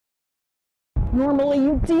Normally,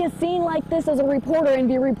 you'd see a scene like this as a reporter and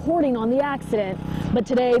be reporting on the accident. But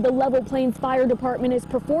today, the Level Plains Fire Department is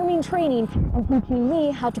performing training and teaching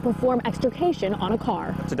me how to perform extrication on a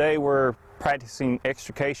car. Today, we're practicing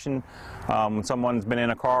extrication when someone's been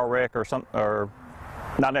in a car wreck or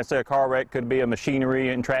not necessarily a car wreck, could be a machinery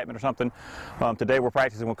entrapment or something. Today we're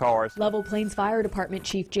practicing with cars. Level Plains Fire Department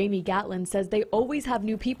Chief Jamie Gatlin says they always have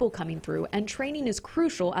new people coming through, and training is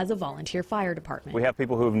crucial as a volunteer fire department. We have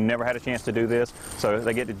people who have never had a chance to do this, so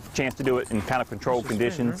they get the chance to do it in kind of controlled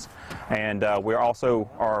conditions. And we're also,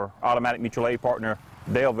 our automatic mutual aid partner,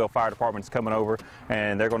 Daleville Fire Department, is coming over,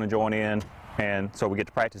 and they're going to join in. And so we get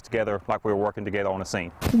to practice together like we were working together on a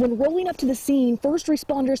scene. When rolling up to the scene, first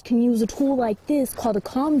responders can use a tool like this called a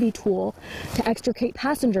combi tool to extricate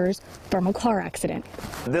passengers from a car accident.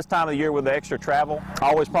 This time of the year with the extra travel,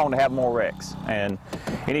 always prone to have more wrecks. And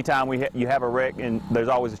anytime you have a wreck, and there's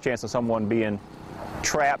always a chance of someone being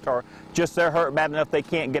trapped or just they're hurt bad enough they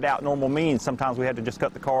can't get out normal means. Sometimes we have to just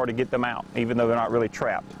cut the car to get them out, even though they're not really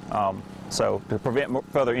trapped. So to prevent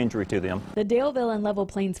further injury to them. The Daleville and Level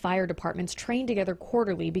Plains Fire Departments train together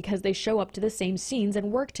quarterly because they show up to the same scenes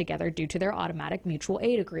and work together due to their automatic mutual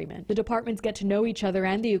aid agreement. The departments get to know each other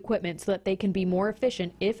and the equipment so that they can be more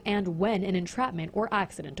efficient if and when an entrapment or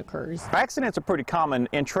accident occurs. Accidents are pretty common.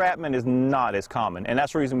 Entrapment is not as common, and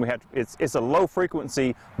that's the reason we have to, it's a low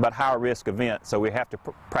frequency but high risk event, so we have to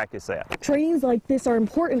practice that. Trainings like this are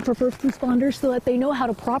important for first responders so that they know how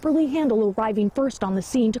to properly handle arriving first on the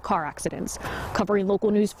scene to car accidents. Covering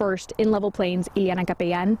local news first in Level Plains, Ilyana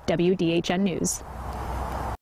Capellan, WDHN News.